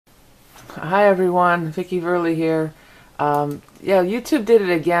Hi everyone, Vicky Verley here. Yeah, YouTube did it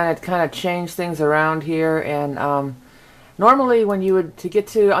again. It kind of changed things around here, and normally when you would to get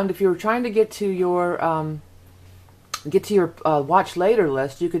to if you were trying to get to your watch later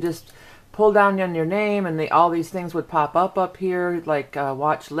list, you could just pull down on your name, and all these things would pop up here, like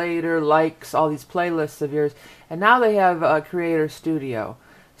watch later, likes, all these playlists of yours. And now they have Creator Studio.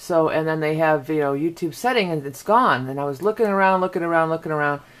 So, and then they have, YouTube setting, and it's gone. And I was looking around, looking around, looking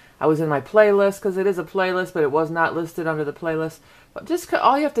around. I was in my playlist, because it is a playlist, but it was not listed under the playlist. But just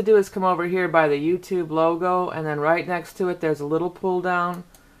all you have to do is come over here by the YouTube logo, and then right next to it there's a little pull down.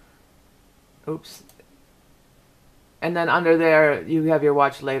 Oops. And then under there you have your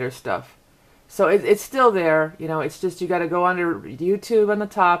watch later stuff. So it's still there, it's just you got to go under YouTube on the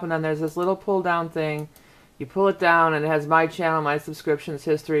top, and then there's this little pull down thing. You pull it down, and it has my channel, my subscriptions,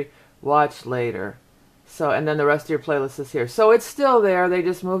 history, watch later. So, and then the rest of your playlist is here. So it's still there. They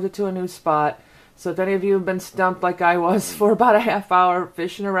just moved it to a new spot. So if any of you have been stumped like I was for about a half hour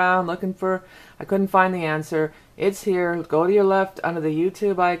fishing around looking for, I couldn't find the answer, it's here. Go to your left under the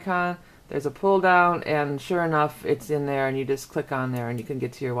YouTube icon. There's a pull down, and sure enough, it's in there, and you just click on there and you can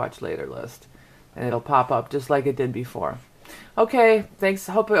get to your watch later list. And it'll pop up just like it did before. Okay, thanks.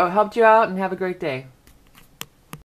 Hope it helped you out, and have a great day.